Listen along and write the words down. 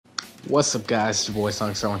What's up guys, it's your boy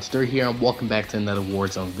Song13 here and welcome back to another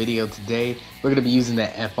Warzone video. Today we're going to be using the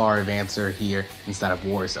FFAR AVANCER here inside of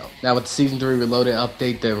Warzone. Now with the Season 3 Reloaded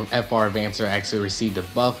update, the FFAR AVANCER actually received a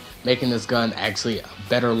buff, making this gun actually a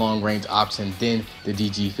better long range option than the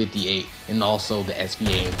DG58 and also the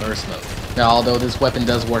SVA in burst mode. Now although this weapon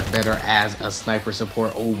does work better as a sniper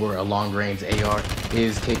support over a long range AR, it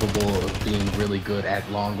is capable of being really good at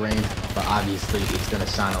long range, but obviously it's going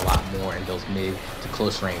to shine a lot more in those mid to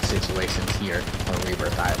close range situations here on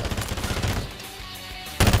Rebirth Island.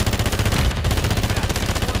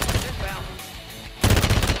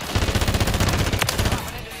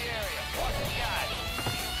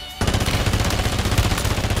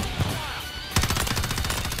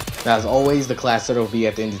 Now, as always, the class setup will be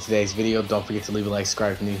at the end of today's video. Don't forget to leave a like,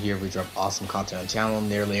 subscribe if you're new here. We drop awesome content on the channel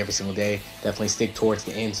nearly every single day. Definitely stick towards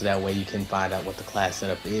the end so that way you can find out what the class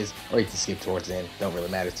setup is, or you can skip towards the end. Don't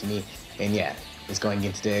really matter to me. And yeah, let's go and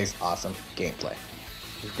get today's awesome gameplay.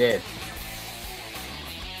 He's dead.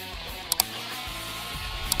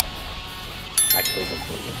 I killed him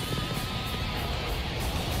for you.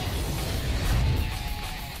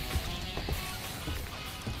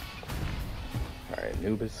 Alright,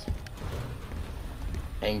 Anubis.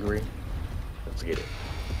 Angry. Let's get it.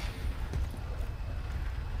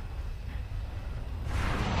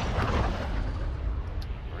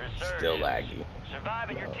 Still laggy.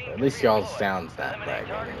 At least y'all sounds not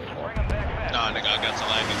laggy anymore. Nah, nigga, I got some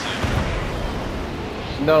lag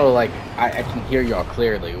too. No, like, I can hear y'all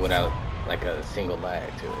clearly without, like, a single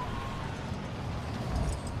lag to it.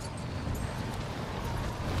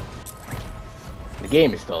 The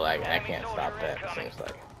game is still lagging. I can't stop that, it seems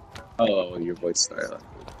like. Oh, your voice started lagging.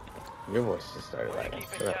 Your voice just started lagging.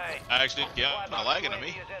 Shut up. Actually, yeah, not lagging to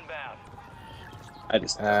me. I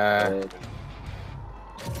just Did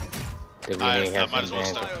we may I have might as some well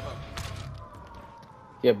danger? start.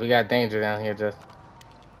 Yep, we got danger down here, just.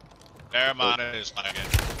 Never mind, it is lagging.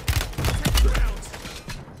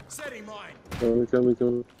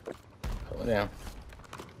 Coming. Go down.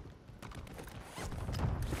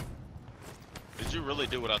 Did you really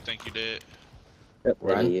do what I think you did? Yep,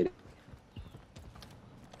 Run.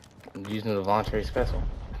 I'm using the voluntary special.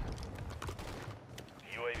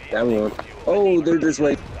 That one. Oh, they're this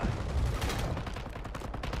way.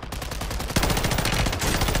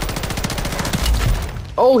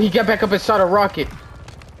 Oh, he got back up and shot a rocket.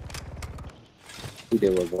 He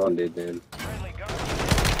did what Vaughn did then.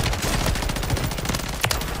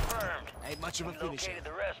 Ain't much of a finisher.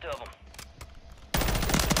 The rest of them.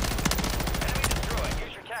 Enemy destroyed.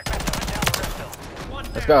 Use your tac map to hunt down the rest of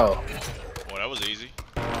them. Let's go. Well, that was easy.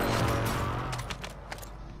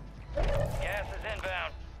 Gas is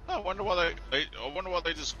inbound. I wonder why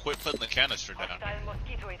they just quit putting the canister down.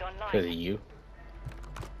 Mosquito is online. Because of you.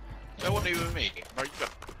 That wasn't even me. Are you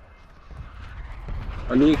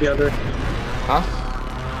I need you, other. Huh?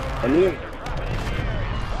 I need.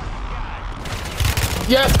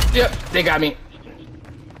 Yep, they got me.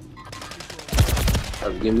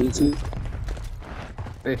 Give me two.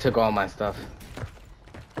 They took all my stuff.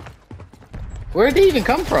 Where'd they even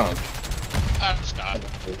come from? I just got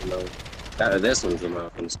it. No. This one's from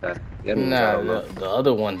the sky. Nah, the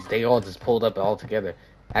other ones, they all just pulled up all together.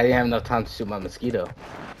 I didn't have enough time to shoot my mosquito.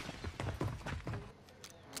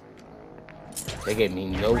 They gave me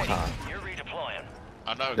no time. You're redeploying.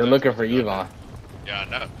 I know. They're looking for you, Vaughn. Yeah, I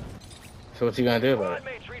know. So what you gonna do about it?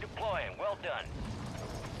 Squad mates redeploying. Well done.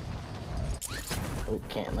 Oh,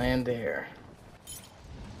 can't land there.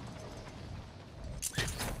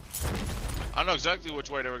 I know exactly which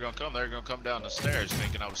way they were gonna come. They were gonna come down the stairs,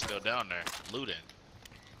 thinking I was still down there looting.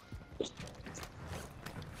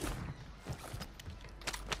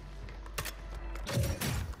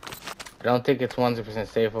 I don't think it's 100%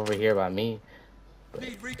 safe over here by me. But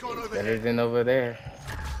Need recon it's over better here. than over there.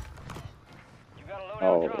 You got a loadout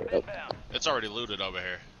Oh, drop yep. inbound. It's already looted over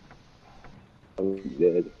here. I'm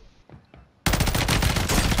dead.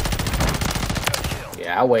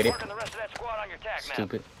 Yeah, I waited. Marking the rest of that squad on your tac map.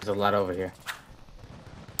 Stupid. There's a lot over here.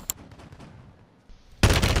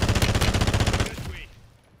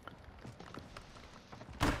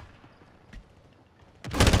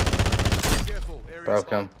 Careful, area's Broke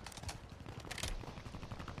hot. him.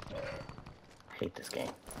 I hate this game.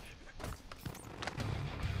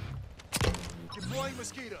 Deploying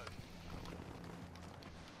mosquito.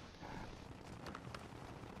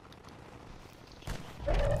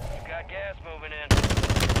 You got gas moving in.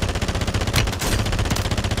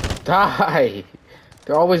 Die!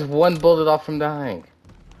 They're always one bullet off from dying.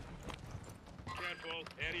 Careful,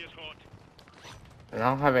 area's hot. And I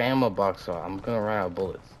don't have an ammo box, so I'm gonna run out of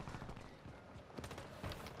bullets.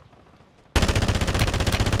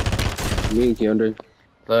 Me and Keandre.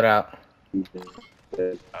 Load out.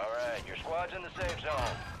 Alright, your squad's in the safe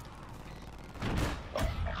zone.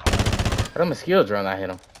 What a mosquito drone I hit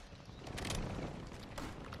him.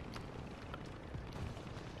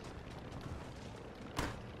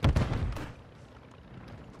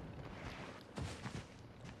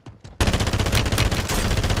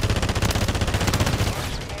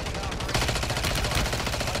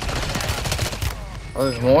 Oh,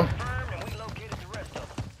 there's more? And we located the rest of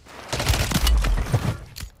them.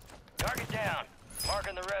 Target down.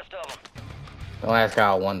 Marking the rest of them. Don't ask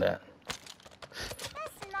how I won that.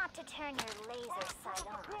 Best not to turn your laser sight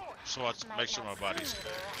on. So let's make sure my body's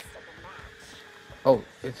good. Oh,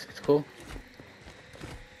 it's cool.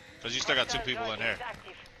 Because you still got 2 people in here.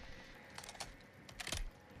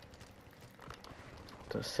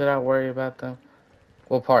 So should I worry about them?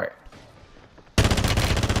 What part?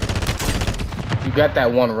 You got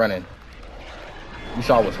that one running. You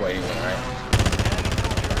saw which way he went, right?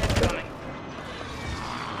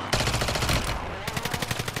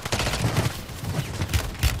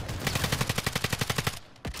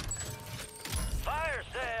 Fire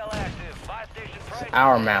sale active. Buy station price.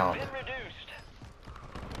 Our mount. Been reduced.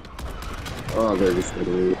 Oh, they're just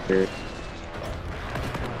sitting here.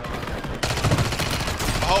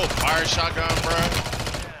 Oh, fire shotgun, bro.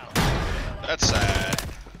 That's sad.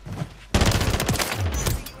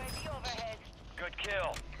 Good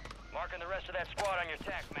kill. Marking the rest of that squad on your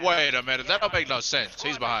tac map. Wait a minute, that don't make no sense.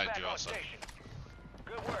 He's behind you also.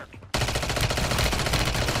 Good work.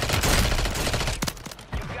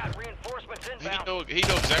 You've got reinforcements inbound. He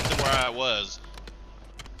knew exactly where I was.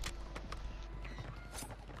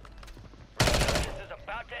 This is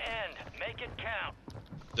about to end. Make it count.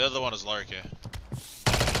 The other one is lurking.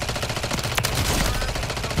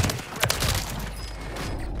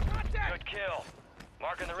 Good kill.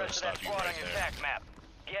 Marking the rest of that squad on your tac map.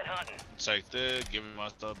 Get hunting. Take this, give me my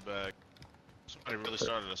stuff back. Somebody really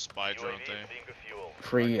started a spy drone thing.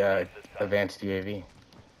 Free advanced UAV.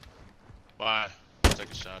 Bye. Take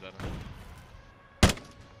a shot at him.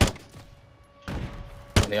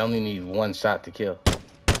 They only need one shot to kill.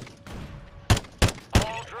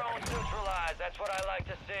 All drones neutralized. That's what I like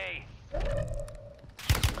to see.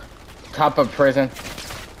 Top of prison.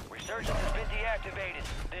 Resurgence has been deactivated.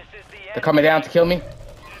 This is the end. They're coming down to kill me.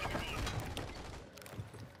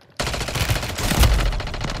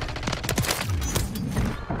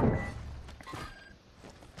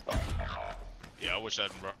 Yeah, I wish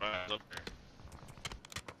I'd brought my ass up there.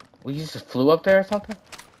 Well, you just flew up there or something?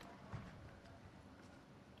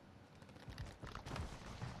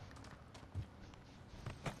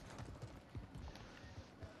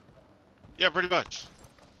 Yeah, pretty much.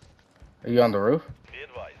 Are you on the roof?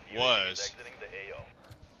 Was.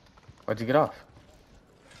 Why'd you get off?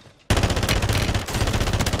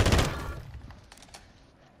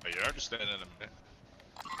 Oh, you're understanding in a minute.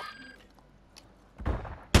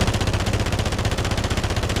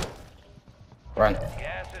 Run.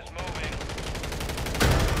 Gas is moving.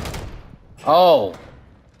 Oh!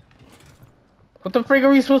 What the frig are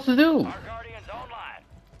we supposed to do? Our Guardian's online.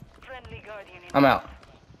 Friendly Guardian. I'm out.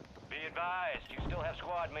 Be advised, you still have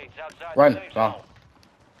squad mates outside Run. the safe Oh. zone.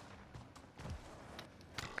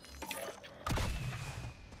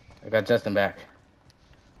 I got Justin back.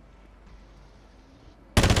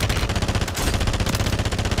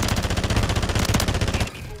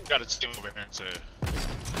 Got a team over here too.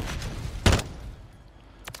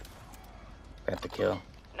 Got the kill.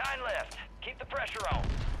 9 left. Keep the pressure on.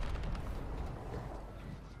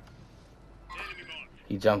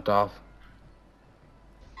 He jumped off.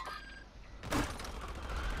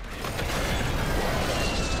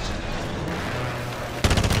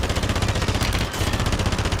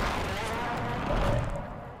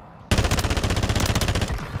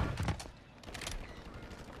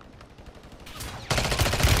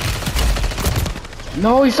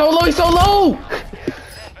 No, he's so low, he's so low!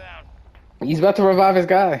 He's about to revive his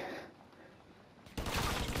guy.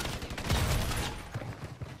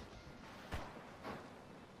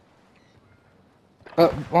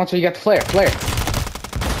 Wancho, you got the flare, flare.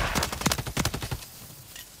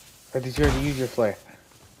 Or did you already use your flare?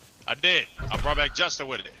 I did. I brought back Justin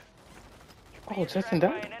with it. Oh, Justin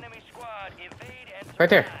died. An enemy squad. Evade and Right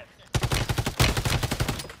there. survive.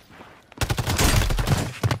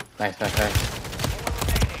 Nice, nice, nice.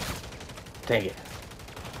 Dang it.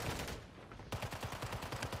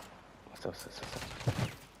 What's up, what's up?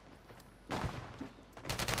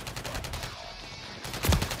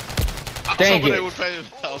 Dang it. I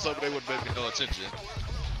was hoping they would pay me no attention.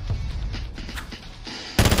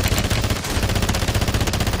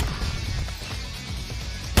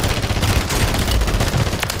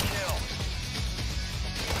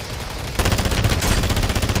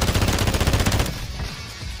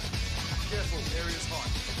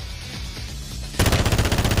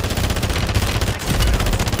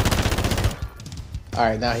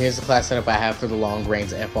 Alright, now here's the class setup I have for the long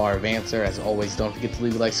range FFAR AVANCER. As always, don't forget to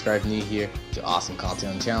leave a like, subscribe if you're new here. Do awesome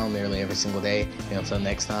content on the channel nearly every single day. And until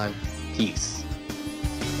next time, peace.